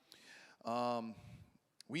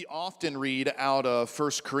We often read out of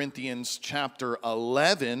 1 Corinthians chapter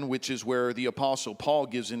 11, which is where the Apostle Paul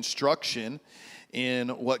gives instruction in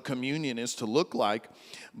what communion is to look like.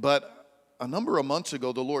 But a number of months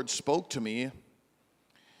ago, the Lord spoke to me,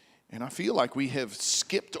 and I feel like we have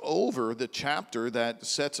skipped over the chapter that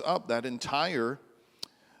sets up that entire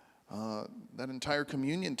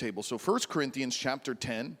communion table. So 1 Corinthians chapter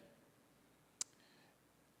 10,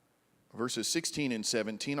 verses 16 and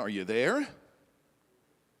 17. Are you there?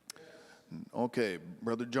 Okay,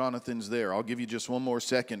 Brother Jonathan's there. I'll give you just one more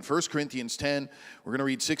second. 1 Corinthians 10, we're going to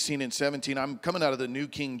read 16 and 17. I'm coming out of the New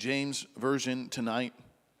King James Version tonight.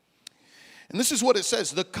 And this is what it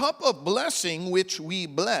says. The cup of blessing which we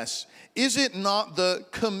bless, is it not the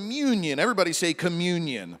communion? Everybody say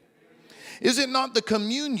communion. Is it not the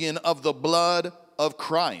communion of the blood of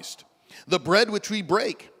Christ? The bread which we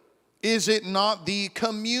break, is it not the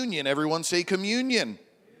communion? Everyone say communion.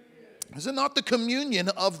 Is it not the communion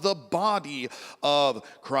of the body of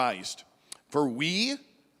Christ? For we,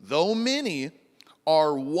 though many,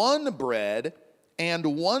 are one bread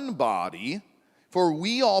and one body, for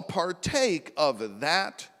we all partake of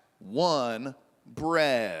that one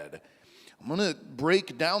bread. I'm going to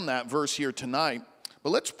break down that verse here tonight, but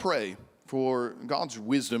let's pray for God's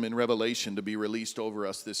wisdom and revelation to be released over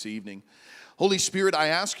us this evening. Holy Spirit, I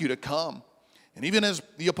ask you to come. And even as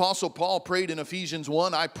the Apostle Paul prayed in Ephesians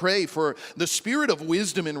 1, I pray for the spirit of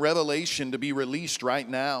wisdom and revelation to be released right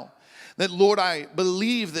now. That, Lord, I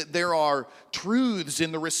believe that there are truths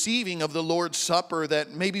in the receiving of the Lord's Supper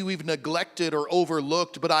that maybe we've neglected or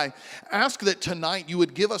overlooked, but I ask that tonight you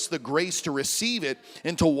would give us the grace to receive it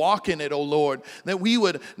and to walk in it, oh Lord, that we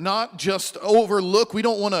would not just overlook. We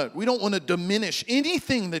don't want to diminish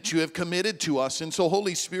anything that you have committed to us. And so,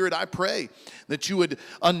 Holy Spirit, I pray that you would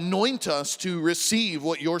anoint us to receive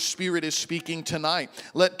what your Spirit is speaking tonight.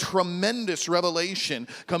 Let tremendous revelation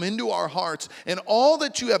come into our hearts, and all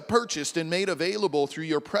that you have purchased and made available through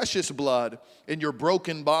your precious blood and your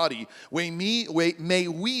broken body, may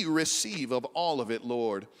we receive of all of it,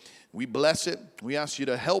 Lord. We bless it. We ask you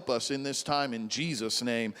to help us in this time in Jesus'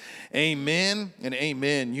 name. Amen and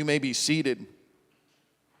amen. You may be seated.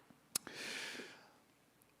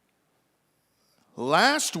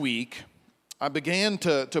 Last week, I began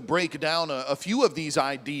to break down a few of these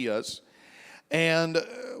ideas, and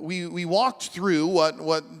we walked through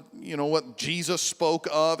what Jesus spoke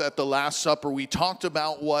of at the Last Supper. We talked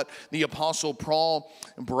about what the Apostle Paul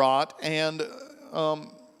brought, and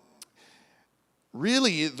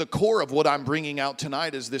really the core of what I'm bringing out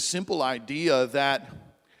tonight is this simple idea that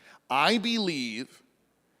I believe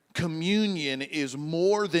communion is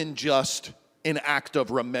more than just an act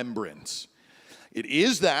of remembrance. It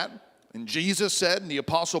is that. And Jesus said, and the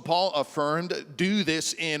Apostle Paul affirmed, do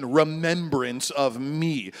this in remembrance of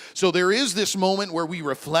me. So there is this moment where we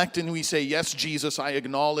reflect and we say, yes, Jesus, I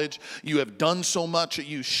acknowledge you have done so much.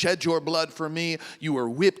 You shed your blood for me. You were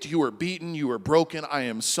whipped, you were beaten, you were broken. I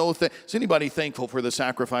am so is anybody thankful for the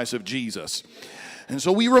sacrifice of Jesus? And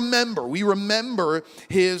so we remember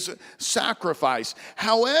his sacrifice.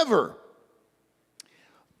 However,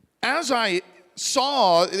 as I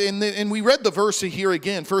saw, and we read the verse here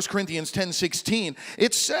again, 1 Corinthians 10:16,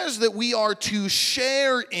 it says that we are to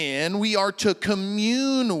share in, we are to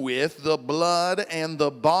commune with the blood and the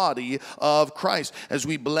body of Christ. As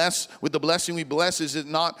we bless, with the blessing we bless, is it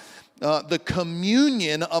not the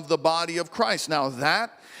communion of the body of Christ? Now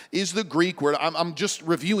that is the Greek word. I'm just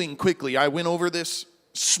reviewing quickly. I went over this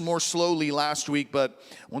more slowly last week, but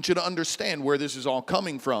I want you to understand where this is all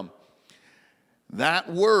coming from.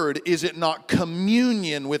 That word, is it not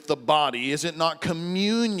communion with the body? Is it not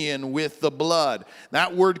communion with the blood?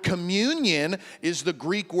 That word communion is the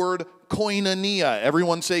Greek word koinonia.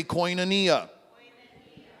 Everyone say koinonia.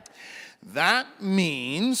 That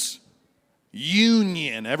means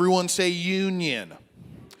union. Everyone say union.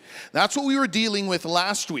 That's what we were dealing with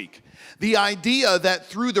last week. The idea that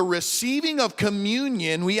through the receiving of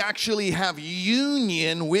communion, we actually have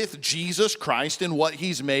union with Jesus Christ and what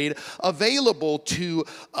he's made available to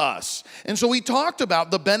us. And so we talked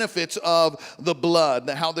about the benefits of the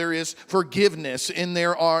blood, how there is forgiveness, and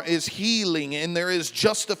there is healing, and there is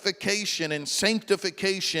justification and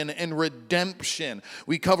sanctification and redemption.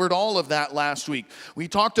 We covered all of that last week. We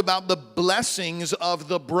talked about the blessings of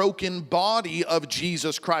the broken body of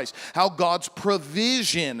Jesus Christ, how God's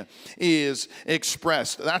provision is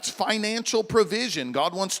expressed. That's financial provision.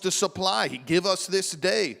 God wants to supply. He give us this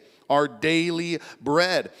day our daily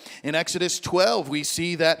bread. In Exodus 12, we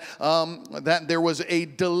see that, that there was a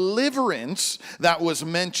deliverance that was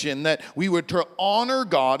mentioned, that we were to honor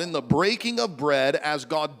God in the breaking of bread as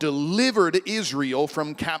God delivered Israel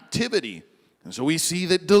from captivity. And so we see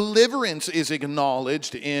that deliverance is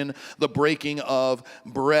acknowledged in the breaking of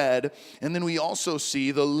bread. And then we also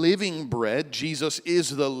see the living bread. Jesus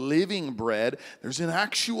is the living bread. There's an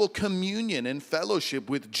actual communion and fellowship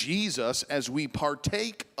with Jesus as we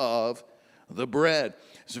partake of the bread.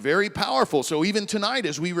 It's very powerful. So even tonight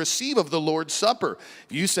as we receive of the Lord's Supper,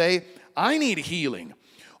 if you say, I need healing,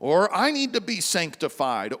 or I need to be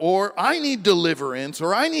sanctified, or I need deliverance,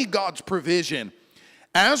 or I need God's provision,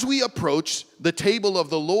 as we approach the table of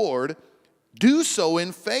the Lord, do so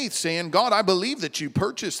in faith, saying, God, I believe that you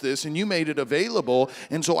purchased this and you made it available,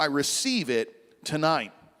 and so I receive it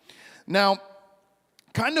tonight. Now,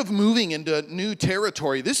 kind of moving into new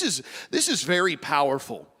territory, this is very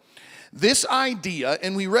powerful. This idea,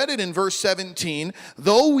 and we read it in verse 17,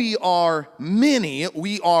 though we are many,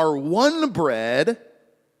 we are one bread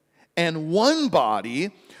and one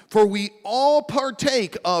body, for we all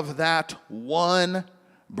partake of that one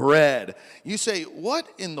bread. You say, what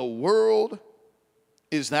in the world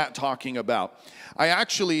is that talking about? I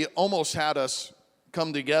actually almost had us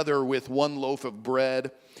come together with one loaf of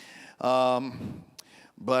bread,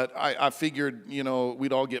 but I figured,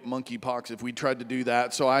 we'd all get monkeypox if we tried to do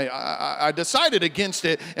that. So I decided against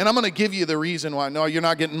it, and I'm going to give you the reason why. No, you're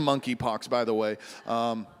not getting monkeypox, by the way.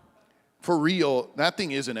 For real, that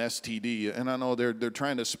thing is an STD, and I know they're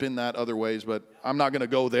trying to spin that other ways, but I'm not going to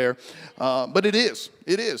go there. But it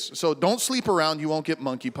is. So don't sleep around. You won't get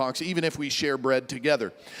monkeypox, even if we share bread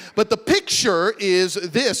together. But the picture is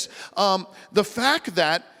this. The fact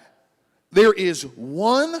that there is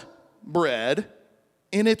one bread,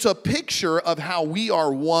 and it's a picture of how we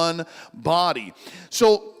are one body.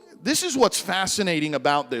 So this is what's fascinating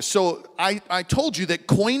about this. So I told you that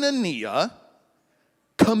koinonia,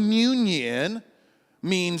 communion,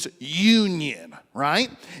 means union,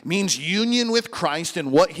 right? It means union with Christ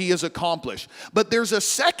and what he has accomplished. But there's a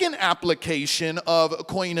second application of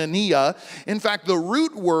koinonia. In fact, the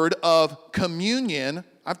root word of communion,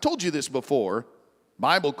 I've told you this before,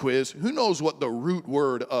 Bible quiz, who knows what the root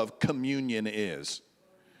word of communion is?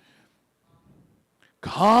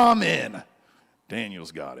 Common.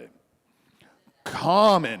 Daniel's got it.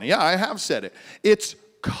 Common. Yeah, I have said it. It's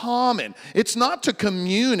common. It's not to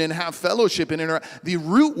commune and have fellowship and interact. The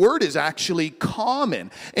root word is actually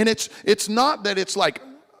common. And it's not that it's like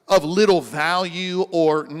of little value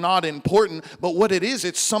or not important, but what it is,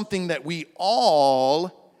 it's something that we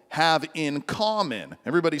all have in common.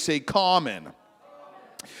 Everybody say common.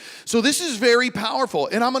 So this is very powerful,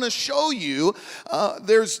 and I'm going to show you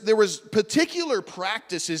there was particular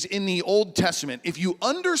practices in the Old Testament. If you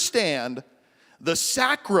understand the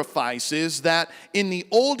sacrifices that in the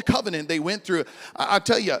Old Covenant they went through. I'll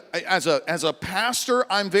tell you, as a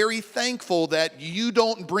pastor, I'm very thankful that you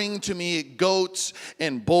don't bring to me goats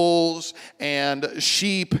and bulls and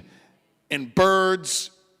sheep and birds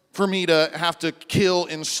for me to have to kill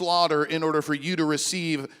and slaughter in order for you to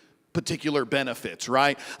receive particular benefits,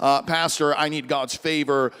 right? Pastor, I need God's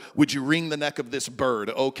favor. Would you wring the neck of this bird?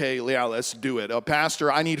 Okay, yeah, let's do it. Pastor,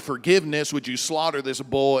 I need forgiveness. Would you slaughter this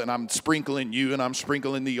bull? And I'm sprinkling you, and I'm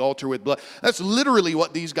sprinkling the altar with blood. That's literally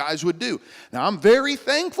what these guys would do. Now, I'm very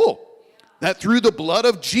thankful that through the blood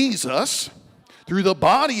of Jesus, through the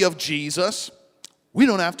body of Jesus, we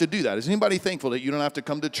don't have to do that. Is anybody thankful that you don't have to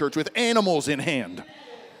come to church with animals in hand?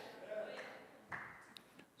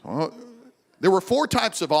 There were 4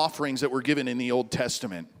 types of offerings that were given in the Old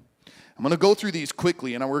Testament. I'm going to go through these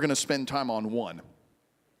quickly, and we're going to spend time on one.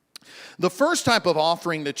 The first type of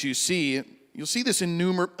offering that you see, you'll see this in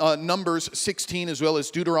Numbers 16 as well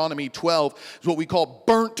as Deuteronomy 12, is what we call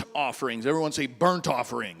burnt offerings. Everyone say burnt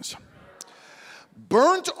offerings.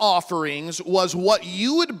 Burnt offerings was what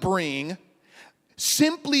you would bring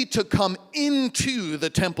simply to come into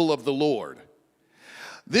the temple of the Lord.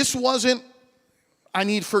 This wasn't, I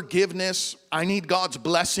need forgiveness, I need God's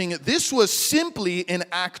blessing. This was simply an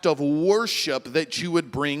act of worship that you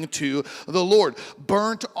would bring to the Lord.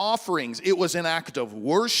 Burnt offerings, it was an act of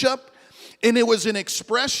worship, and it was an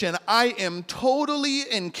expression, I am totally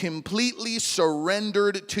and completely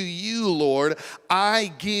surrendered to you, Lord.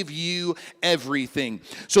 I give you everything.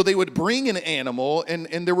 So they would bring an animal, and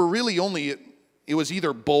there were really only, it was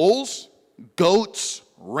either bulls, goats,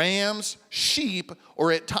 rams, sheep,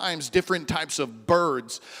 or at times different types of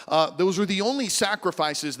birds. Those were the only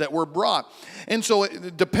sacrifices that were brought. And so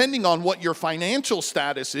depending on what your financial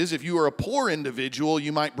status is, if you are a poor individual,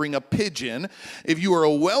 you might bring a pigeon. If you are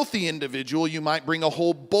a wealthy individual, you might bring a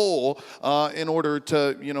whole bull in order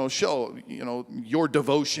to, show, your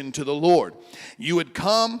devotion to the Lord. You would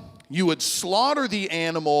come, you would slaughter the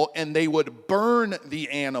animal, and they would burn the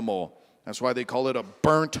animal. That's why they call it a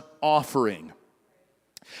burnt offering.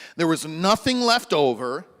 There was nothing left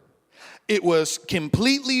over. It was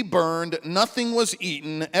completely burned. Nothing was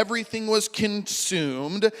eaten. Everything was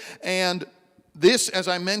consumed. And this, as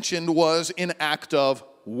I mentioned, was an act of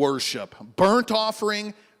worship. Burnt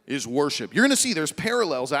offering is worship. You're going to see there's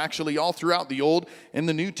parallels actually all throughout the Old and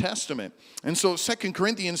the New Testament. And so 2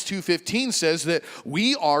 Corinthians 2:15 says that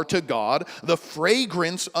we are to God the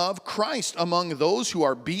fragrance of Christ among those who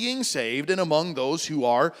are being saved and among those who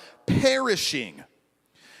are perishing.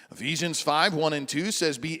 Ephesians 5:1-2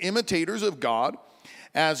 says, be imitators of God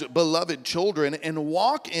as beloved children and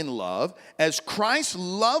walk in love as Christ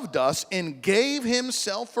loved us and gave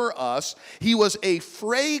himself for us. He was a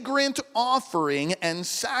fragrant offering and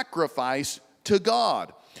sacrifice to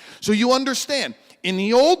God. So you understand, in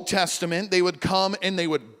the Old Testament, they would come and they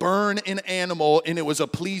would burn an animal and it was a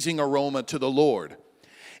pleasing aroma to the Lord.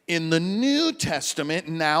 In the New Testament,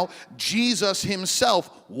 now, Jesus himself,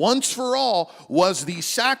 once for all, was the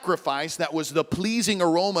sacrifice that was the pleasing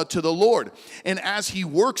aroma to the Lord. And as he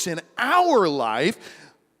works in our life,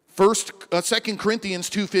 2 Corinthians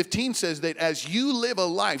 2:15 says that as you live a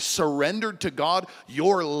life surrendered to God,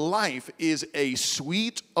 your life is a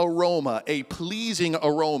sweet aroma, a pleasing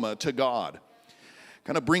aroma to God.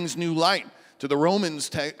 Kind of brings new light to the Romans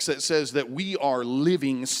text that says that we are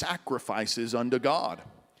living sacrifices unto God.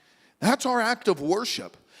 That's our act of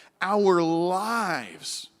worship. Our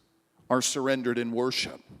lives are surrendered in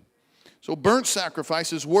worship. So burnt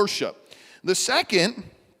sacrifice is worship. The second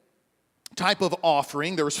type of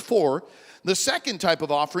offering, there's 4. The second type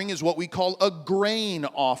of offering is what we call a grain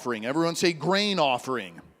offering. Everyone say grain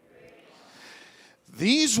offering.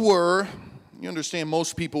 These were, you understand,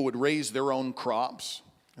 most people would raise their own crops.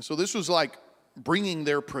 And so this was like bringing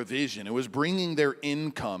their provision. It was bringing their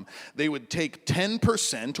income. They would take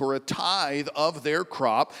 10% or a tithe of their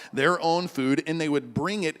crop, their own food, and they would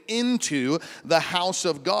bring it into the house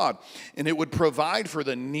of God. And it would provide for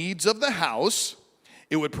the needs of the house.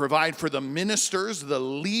 It would provide for the ministers, the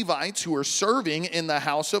Levites who are serving in the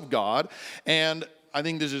house of God. And I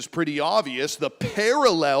think this is pretty obvious. The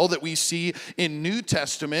parallel that we see in New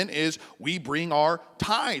Testament is we bring our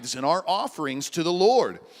tithes and our offerings to the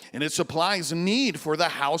Lord. And it supplies need for the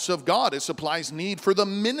house of God. It supplies need for the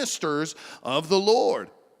ministers of the Lord.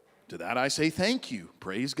 To that I say thank you.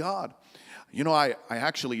 Praise God. I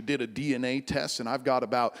actually did a DNA test, and I've got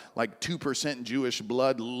about like 2% Jewish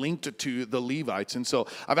blood linked to the Levites. And so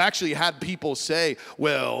I've actually had people say,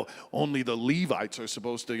 well, only the Levites are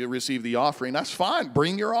supposed to receive the offering. That's fine.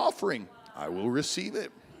 Bring your offering. I will receive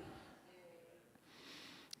it.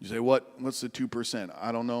 You say, what's the 2%?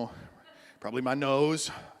 I don't know. Probably my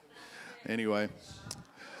nose. Anyway.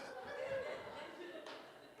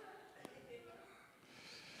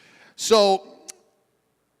 So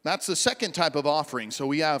that's the second type of offering. So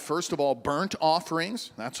we have, first of all, burnt offerings.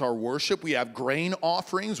 That's our worship. We have grain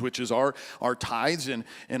offerings, which is our tithes and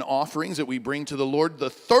offerings that we bring to the Lord. The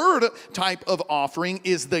third type of offering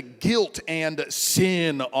is the guilt and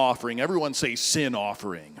sin offering. Everyone say sin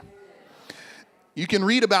offering. You can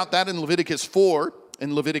read about that in Leviticus 4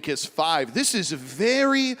 and Leviticus 5. This is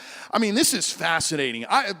this is fascinating.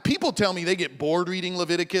 People tell me they get bored reading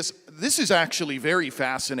Leviticus. This is actually very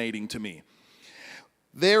fascinating to me.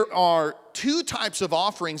 There are 2 types of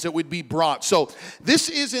offerings that would be brought. So this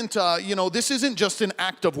isn't, this isn't just an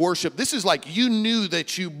act of worship. This is like you knew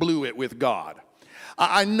that you blew it with God.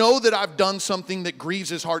 I know that I've done something that grieves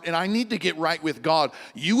his heart and I need to get right with God.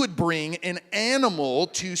 You would bring an animal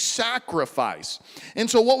to sacrifice. And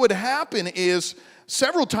so what would happen is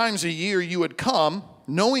several times a year you would come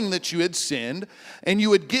knowing that you had sinned, and you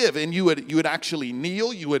would give, and you would actually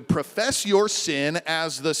kneel, you would profess your sin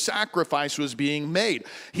as the sacrifice was being made.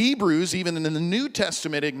 Hebrews, even in the New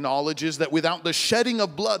Testament, acknowledges that without the shedding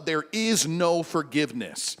of blood, there is no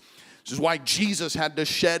forgiveness. This is why Jesus had to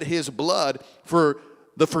shed his blood for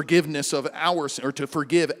the forgiveness of to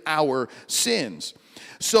forgive our sins.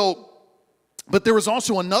 So, but there was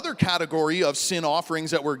also another category of sin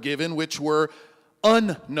offerings that were given, which were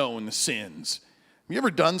unknown sins. Have you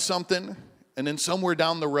ever done something and then somewhere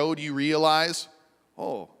down the road you realize,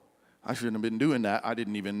 oh, I shouldn't have been doing that. I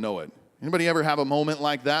didn't even know it. Anybody ever have a moment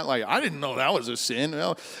like that? Like, I didn't know that was a sin.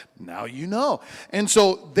 Well, now you know. And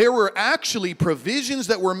so there were actually provisions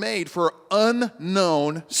that were made for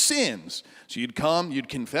unknown sins. So you'd come, you'd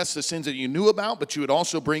confess the sins that you knew about, but you would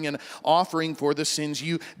also bring an offering for the sins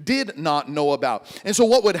you did not know about. And so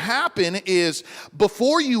what would happen is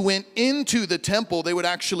before you went into the temple, they would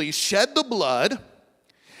actually shed the blood.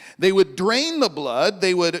 They would drain the blood.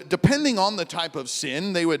 They would, depending on the type of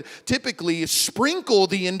sin, they would typically sprinkle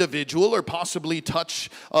the individual or possibly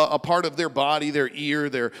touch a part of their body, their ear,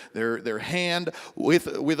 their hand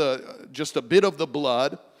with just a bit of the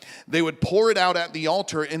blood. They would pour it out at the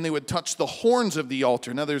altar, and they would touch the horns of the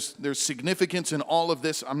altar. Now, there's significance in all of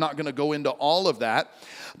this. I'm not going to go into all of that.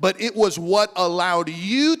 But it was what allowed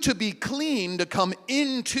you to be clean to come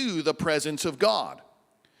into the presence of God.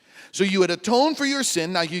 So you would atone for your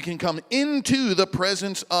sin. Now you can come into the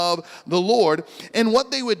presence of the Lord. And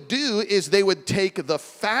what they would do is they would take the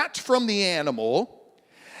fat from the animal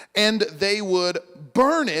and they would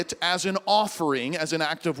burn it as an offering, as an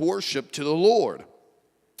act of worship to the Lord.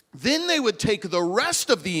 Then they would take the rest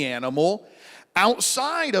of the animal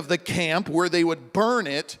outside of the camp, where they would burn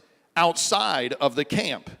it outside of the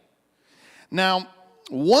camp. Now,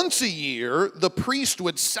 once a year, the priest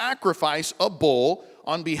would sacrifice a bull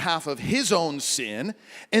on behalf of his own sin,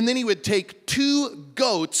 and then he would take 2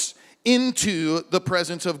 goats into the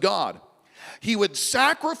presence of God. He would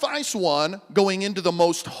sacrifice one going into the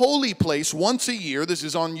most holy place once a year. This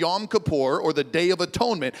is on Yom Kippur, or the Day of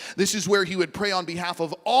Atonement. This is where he would pray on behalf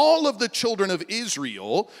of all of the children of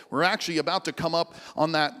Israel. We're actually about to come up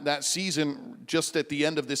on that season just at the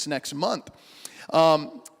end of this next month.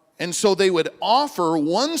 And so they would offer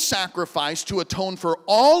one sacrifice to atone for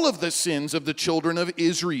all of the sins of the children of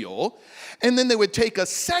Israel. And then they would take a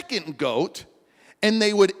second goat and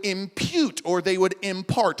they would impute, or they would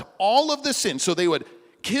impart all of the sin. So they would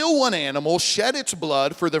kill one animal, shed its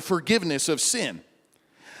blood for the forgiveness of sin.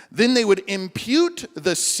 Then they would impute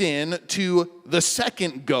the sin to the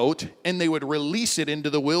second goat and they would release it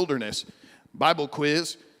into the wilderness. Bible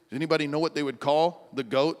quiz. Does anybody know what they would call the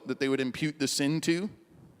goat that they would impute the sin to?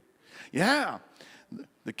 Yeah,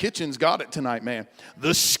 the kitchen's got it tonight, man.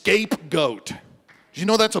 The scapegoat. Did you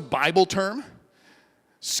know that's a Bible term?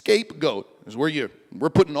 Scapegoat is where we're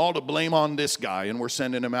putting all the blame on this guy and we're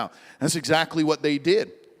sending him out. That's exactly what they did.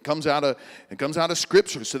 It comes out of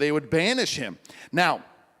Scripture. So they would banish him. Now,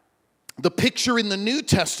 the picture in the New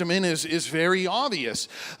Testament is very obvious.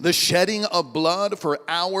 The shedding of blood for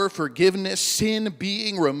our forgiveness, sin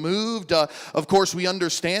being removed. Of course, we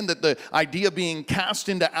understand that the idea of being cast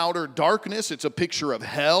into outer darkness, it's a picture of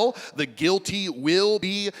hell. The guilty will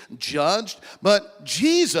be judged. But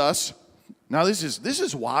Jesus, now this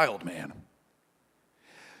is wild, man.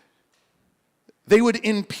 They would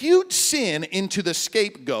impute sin into the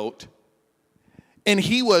scapegoat, and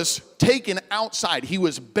he was taken outside. He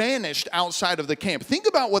was banished outside of the camp. Think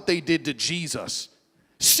about what they did to Jesus,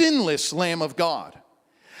 sinless Lamb of God.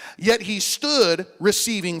 Yet he stood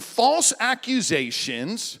receiving false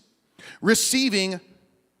accusations, receiving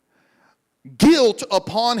guilt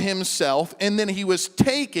upon himself, and then he was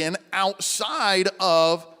taken outside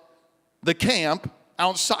of the camp,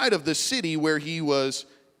 outside of the city where he was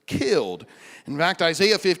killed. In fact,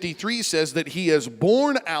 Isaiah 53 says that he has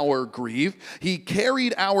borne our grief, he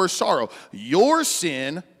carried our sorrow. Your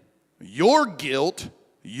sin, your guilt,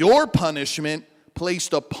 your punishment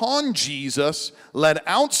placed upon Jesus, led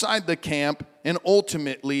outside the camp, and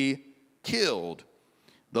ultimately killed.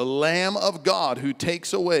 The Lamb of God who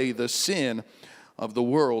takes away the sin of the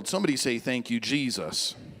world. Somebody say, thank you,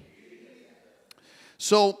 Jesus.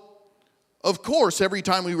 So, of course, every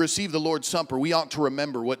time we receive the Lord's Supper, we ought to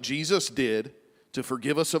remember what Jesus did to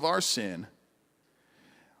forgive us of our sin,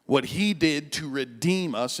 what he did to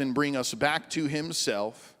redeem us and bring us back to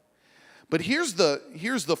himself. But here's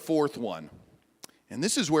the fourth one, and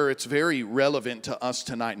this is where it's very relevant to us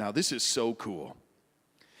tonight. Now, this is so cool.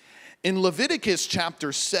 In Leviticus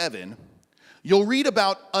chapter 7, you'll read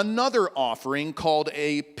about another offering called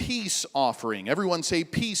a peace offering. Everyone say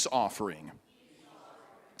peace offering.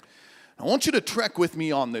 I want you to trek with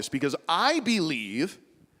me on this, because I believe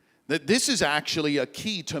that this is actually a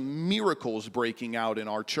key to miracles breaking out in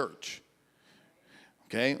our church.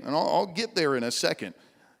 Okay, and I'll get there in a second.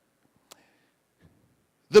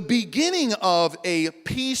 The beginning of a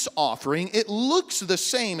peace offering, it looks the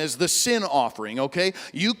same as the sin offering, okay?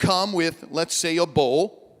 You come with, let's say, a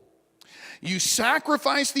bull. You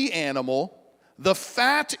sacrifice the animal. The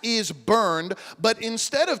fat is burned, but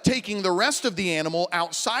instead of taking the rest of the animal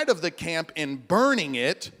outside of the camp and burning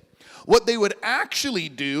it, what they would actually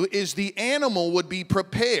do is the animal would be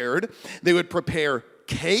prepared. They would prepare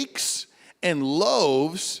cakes and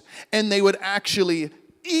loaves, and they would actually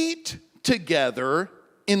eat together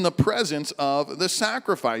in the presence of the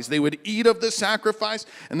sacrifice. They would eat of the sacrifice,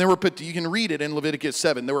 and there were, you can read it in Leviticus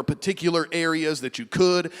 7, there were particular areas that you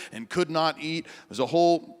could and could not eat. It was a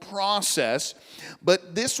whole process,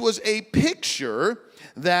 but this was a picture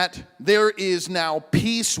that there is now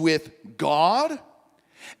peace with God,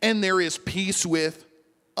 and there is peace with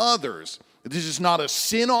others. This is not a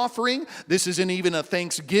sin offering. This isn't even a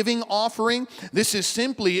thanksgiving offering. This is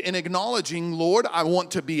simply an acknowledging, Lord, I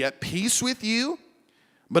want to be at peace with you,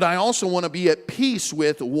 but I also want to be at peace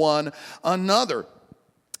with one another.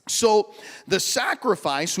 So the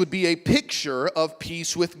sacrifice would be a picture of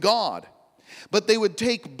peace with God. But they would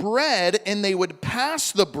take bread and they would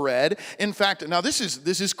pass the bread. In fact, now this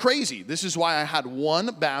is crazy. This is why I had one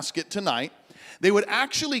basket tonight. They would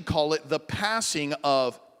actually call it the passing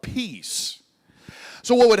of peace.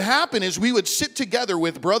 So what would happen is we would sit together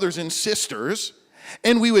with brothers and sisters,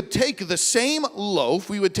 and we would take the same loaf,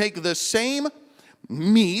 we would take the same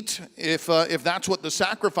meat, if that's what the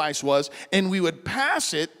sacrifice was, and we would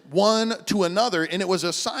pass it one to another, and it was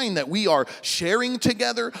a sign that we are sharing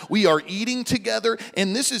together, we are eating together,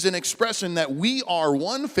 and this is an expression that we are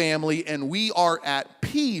one family and we are at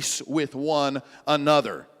peace with one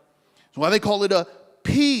another. That's why they call it a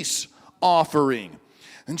peace offering.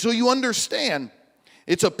 And so you understand,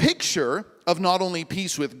 it's a picture of not only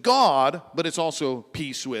peace with God, but it's also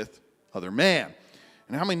peace with other man.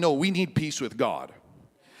 And how many know we need peace with God?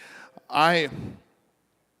 A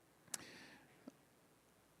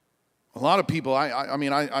lot of people,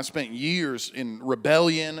 I spent years in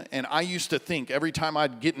rebellion, and I used to think every time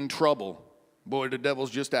I'd get in trouble, boy, the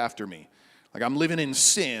devil's just after me. Like I'm living in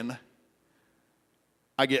sin.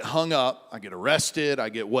 I get hung up, I get arrested, I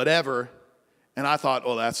get whatever, and I thought,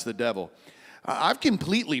 oh, that's the devil. I've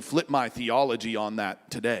completely flipped my theology on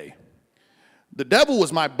that today. The devil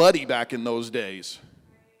was my buddy back in those days.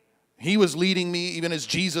 He was leading me, even as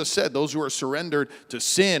Jesus said, those who are surrendered to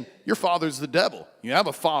sin, your father's the devil. You have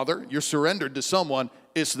a father, you're surrendered to someone,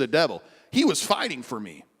 it's the devil. He was fighting for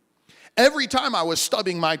me. Every time I was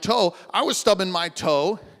stubbing my toe,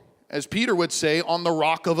 as Peter would say, on the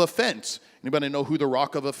rock of offense. Anybody know who the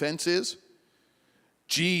rock of offense is?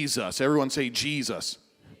 Jesus. Everyone say Jesus.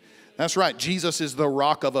 That's right. Jesus is the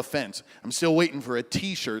rock of offense. I'm still waiting for a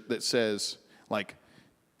t-shirt that says, like,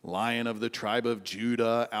 Lion of the tribe of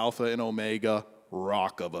Judah, Alpha and Omega,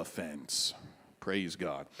 rock of offense. Praise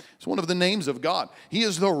God. It's one of the names of God. He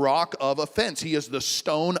is the rock of offense. He is the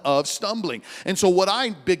stone of stumbling. And so what I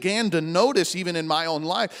began to notice even in my own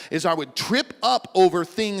life is I would trip up over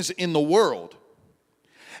things in the world.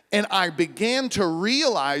 And I began to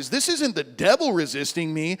realize this isn't the devil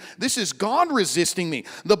resisting me. This is God resisting me.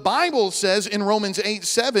 The Bible says in Romans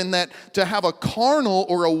 8:7 that to have a carnal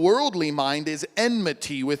or a worldly mind is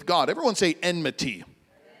enmity with God. Everyone say enmity.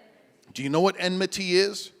 Do you know what enmity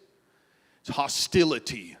is? It's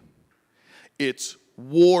hostility. It's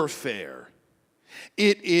warfare.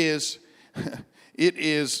 It's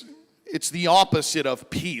the opposite of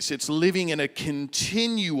peace. It's living in a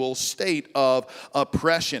continual state of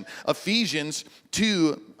oppression. Ephesians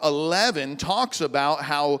 2:11 talks about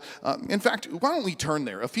how, in fact, why don't we turn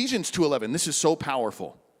there? Ephesians 2:11, this is so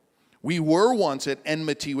powerful. We were once at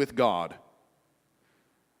enmity with God,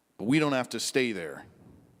 but we don't have to stay there.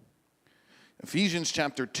 Ephesians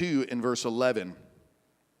chapter 2 and verse 11.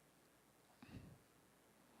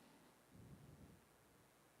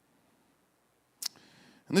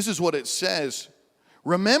 And this is what it says.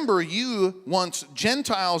 Remember you once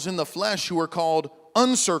Gentiles in the flesh who were called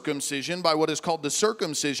uncircumcision by what is called the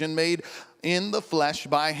circumcision made in the flesh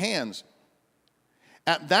by hands.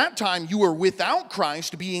 At that time you were without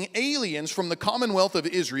Christ, being aliens from the commonwealth of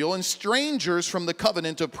Israel and strangers from the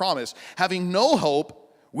covenant of promise, having no hope,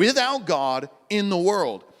 without God in the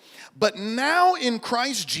world. But now in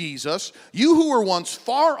Christ Jesus, you who were once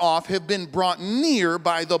far off have been brought near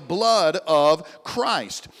by the blood of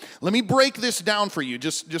Christ. Let me break this down for you.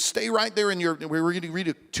 Just stay right there we're going to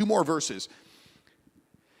read 2 more verses.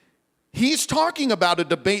 He's talking about a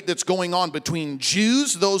debate that's going on between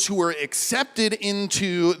Jews, those who were accepted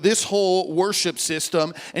into this whole worship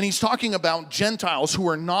system, and he's talking about Gentiles who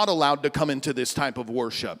are not allowed to come into this type of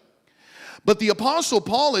worship. But the Apostle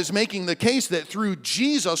Paul is making the case that through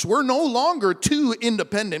Jesus, we're no longer two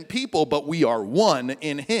independent people, but we are one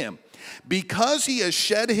in him. Because he has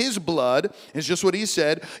shed his blood, is just what he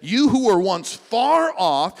said, you who were once far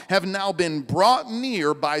off have now been brought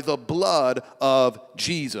near by the blood of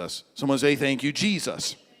Jesus. Someone say, thank you,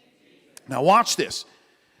 Jesus. Now watch this.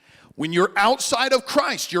 When you're outside of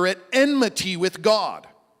Christ, you're at enmity with God.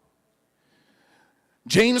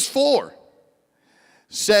 James 4.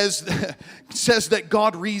 says that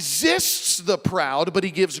God resists the proud, but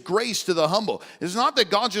he gives grace to the humble. It's not that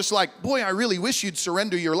God's just like, boy, I really wish you'd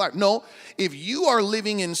surrender your life. No, if you are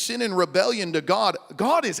living in sin and rebellion to God,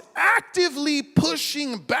 God is actively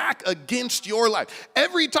pushing back against your life.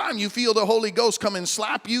 Every time you feel the Holy Ghost come and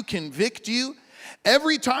slap you, convict you,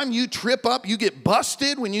 every time you trip up, you get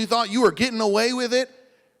busted when you thought you were getting away with it,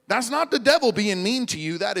 that's not the devil being mean to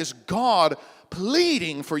you. That is God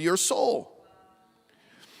pleading for your soul.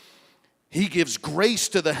 He gives grace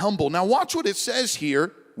to the humble. Now watch what it says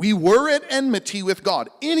here. We were at enmity with God.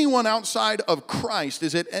 Anyone outside of Christ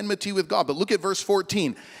is at enmity with God. But look at verse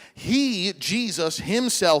 14. He, Jesus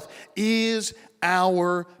himself, is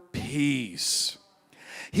our peace.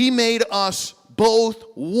 He made us both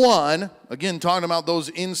one. Again, talking about those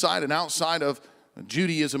inside and outside of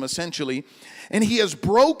Judaism essentially. And he has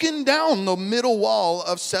broken down the middle wall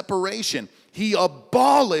of separation. He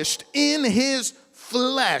abolished in his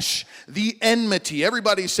flesh the enmity.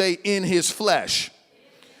 Everybody say, in his flesh.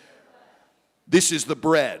 This is the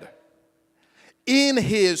bread. In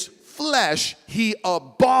his flesh, he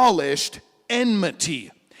abolished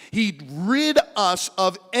enmity. He rid us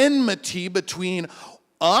of enmity between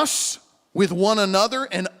us with one another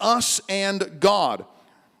and us and God.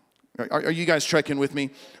 Are you guys trekking with me?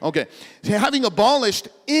 Okay. Having abolished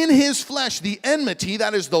in his flesh the enmity,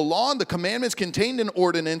 that is the law and the commandments contained in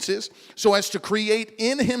ordinances, so as to create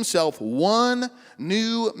in himself one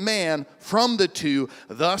new man from the two,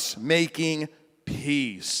 thus making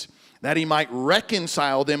peace, that he might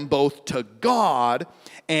reconcile them both to God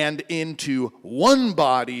and into one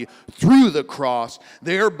body through the cross,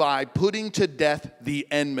 thereby putting to death the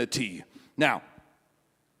enmity. Now,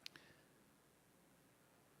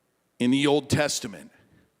 in the Old Testament,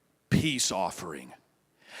 peace offering.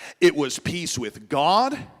 It was peace with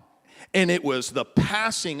God, and it was the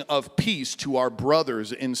passing of peace to our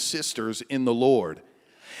brothers and sisters in the Lord.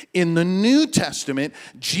 In the New Testament,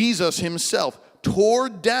 Jesus himself tore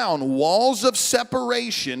down walls of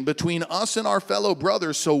separation between us and our fellow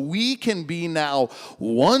brothers so we can be now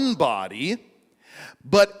one body,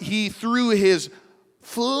 but he, through his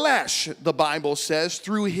flesh, the Bible says,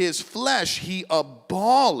 through his flesh, he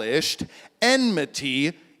abolished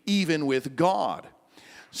enmity even with God.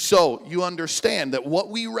 So you understand that what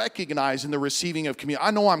we recognize in the receiving of communion, I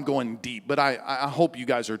know I'm going deep, but I hope you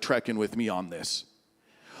guys are trekking with me on this.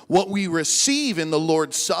 What we receive in the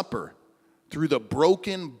Lord's Supper through the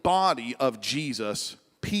broken body of Jesus,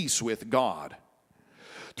 peace with God.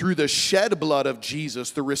 Through the shed blood of Jesus,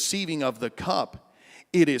 the receiving of the cup,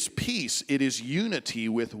 it is peace. It is unity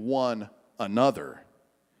with one another.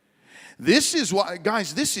 This is why,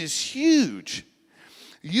 guys, this is huge.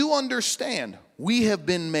 You understand, we have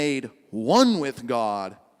been made one with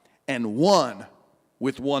God and one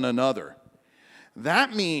with one another.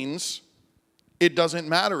 That means it doesn't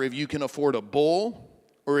matter if you can afford a bull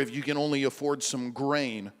or if you can only afford some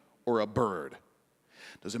grain or a bird.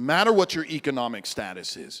 Doesn't matter what your economic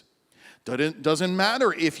status is. Doesn't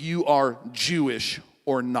matter if you are Jewish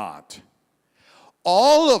or not.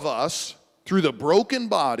 All of us, through the broken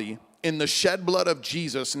body in the shed blood of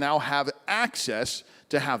Jesus, now have access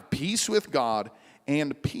to have peace with God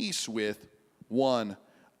and peace with one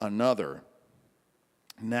another.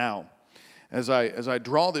 Now, as I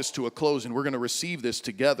draw this to a close, and we're going to receive this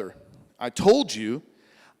together, I told you,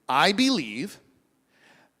 I believe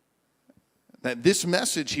that this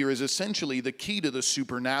message here is essentially the key to the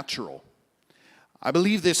supernatural. I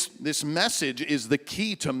believe this message is the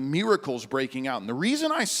key to miracles breaking out. And the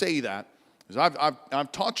reason I say that is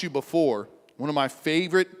I've taught you before, one of my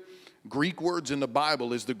favorite Greek words in the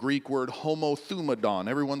Bible is the Greek word homothumadon.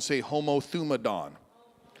 Everyone say homothumadon.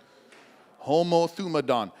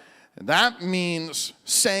 Homothumadon. That means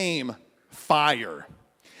same fire.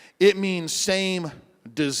 It means same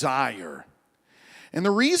desire. And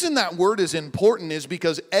the reason that word is important is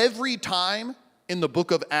because every time in the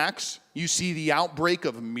book of Acts you see the outbreak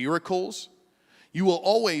of miracles, you will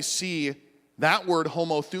always see that word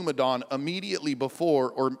homothumadon immediately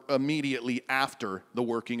before or immediately after the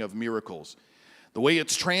working of miracles. The way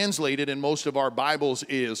it's translated in most of our Bibles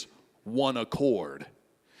is one accord.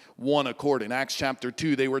 One accord. In Acts chapter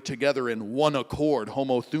 2, they were together in one accord,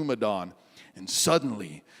 homothumadon. And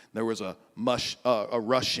suddenly there was a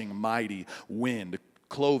rushing mighty wind,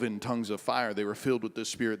 cloven tongues of fire. They were filled with the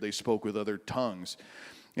Spirit. They spoke with other tongues.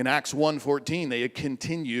 In Acts 1:14, they had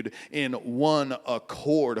continued in one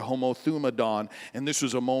accord, homothumadon, and this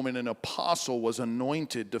was a moment an apostle was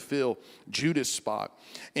anointed to fill Judas' spot.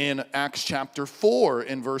 In Acts chapter 4,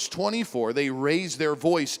 in verse 24, they raised their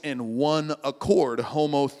voice in one accord,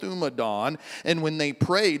 homothumadon, and when they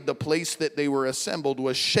prayed, the place that they were assembled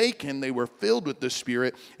was shaken. They were filled with the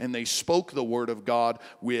Spirit, and they spoke the word of God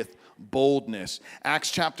with boldness. Acts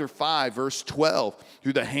chapter 5, verse 12,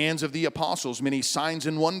 through the hands of the apostles, many signs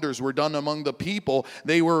and wonders were done among the people.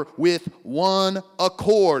 They were with one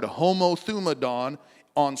accord, homothumadon,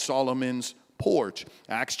 on Solomon's porch.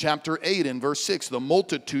 Acts chapter 8 and verse 6, the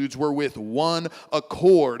multitudes were with one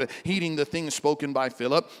accord, heeding the things spoken by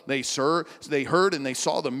Philip. They heard and they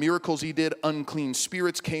saw the miracles he did. Unclean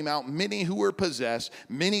spirits came out. Many who were possessed,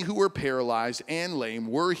 many who were paralyzed and lame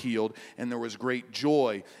were healed, and there was great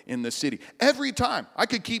joy in the city. Every time, I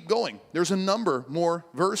could keep going. There's a number more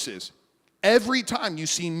verses. Every time you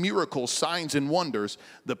see miracles, signs, and wonders,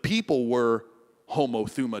 the people were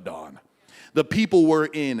homothumadon. The people were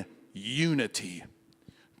in unity.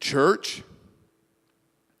 Church,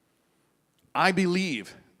 I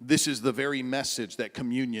believe this is the very message that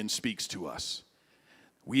communion speaks to us.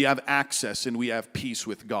 We have access and we have peace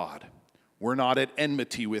with God. We're not at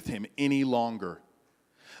enmity with Him any longer.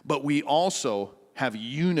 But we also have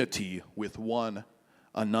unity with one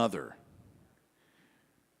another.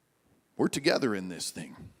 We're together in this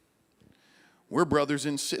thing. We're brothers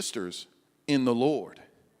and sisters in the Lord.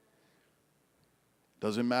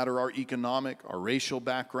 Doesn't matter our economic, our racial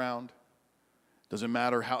background. Doesn't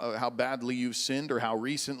matter how badly you've sinned or how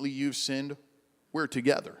recently you've sinned. We're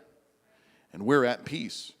together. And we're at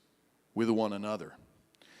peace with one another.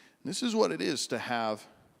 And this is what it is to have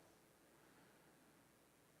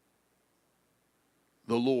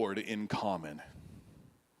the Lord in common.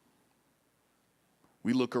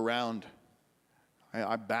 We look around.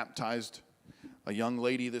 I baptized a young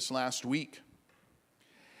lady this last week.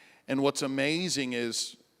 And what's amazing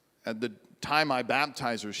is at the time I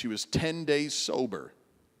baptized her, she was 10 days sober.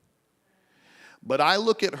 But I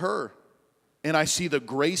look at her and I see the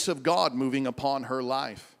grace of God moving upon her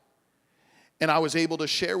life. And I was able to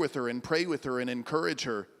share with her and pray with her and encourage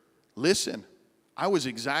her. Listen, I was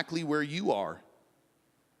exactly where you are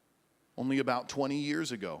only about 20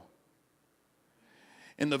 years ago.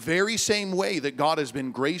 In the very same way that God has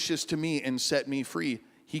been gracious to me and set me free,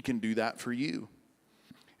 He can do that for you.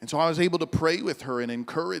 And so I was able to pray with her and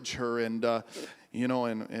encourage her, and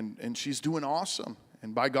and she's doing awesome.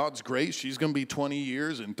 And by God's grace, she's going to be 20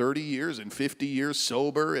 years and 30 years and 50 years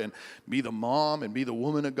sober and be the mom and be the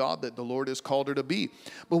woman of God that the Lord has called her to be.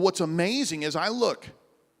 But what's amazing is I look,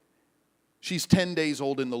 she's 10 days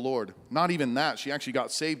old in the Lord. Not even that. She actually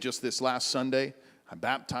got saved just this last Sunday. I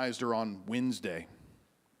baptized her on Wednesday.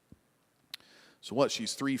 So what?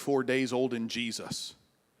 She's 3-4 days old in Jesus.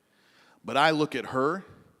 But I look at her,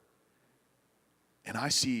 and I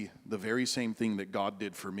see the very same thing that God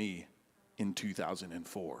did for me in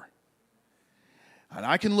 2004. And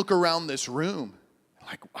I can look around this room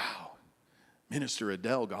like, wow, Minister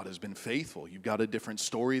Adele, God has been faithful. You've got a different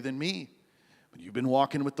story than me, but you've been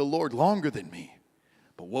walking with the Lord longer than me.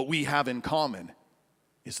 But what we have in common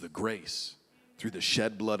is the grace through the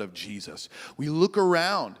shed blood of Jesus. We look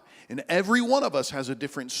around, and every one of us has a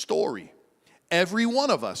different story. Every one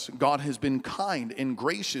of us, God has been kind and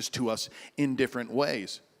gracious to us in different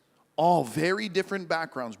ways. All very different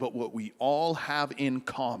backgrounds, but what we all have in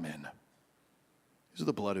common is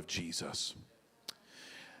the blood of Jesus.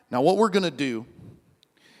 Now, what we're going to do,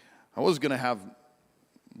 I was going to have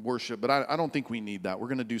worship, but I don't think we need that. We're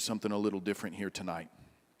going to do something a little different here tonight.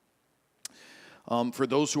 For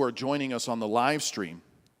those who are joining us on the live stream,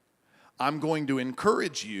 I'm going to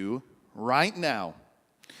encourage you right now.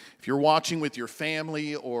 If you're watching with your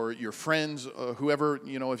family or your friends, whoever,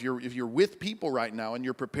 if you're with people right now and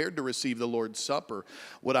you're prepared to receive the Lord's Supper,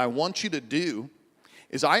 what I want you to do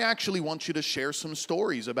is I actually want you to share some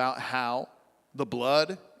stories about how the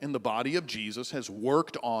blood and the body of Jesus has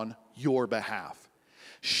worked on your behalf.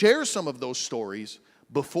 Share some of those stories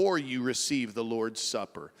before you receive the Lord's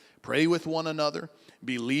Supper. Pray with one another.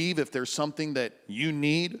 Believe if there's something that you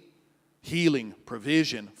need. Healing,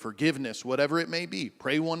 provision, forgiveness, whatever it may be.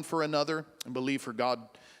 Pray one for another and believe for God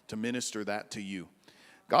to minister that to you.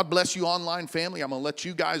 God bless you, online family. I'm going to let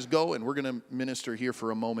you guys go, and we're going to minister here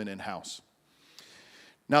for a moment in house.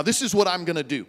 Now, this is what I'm going to do.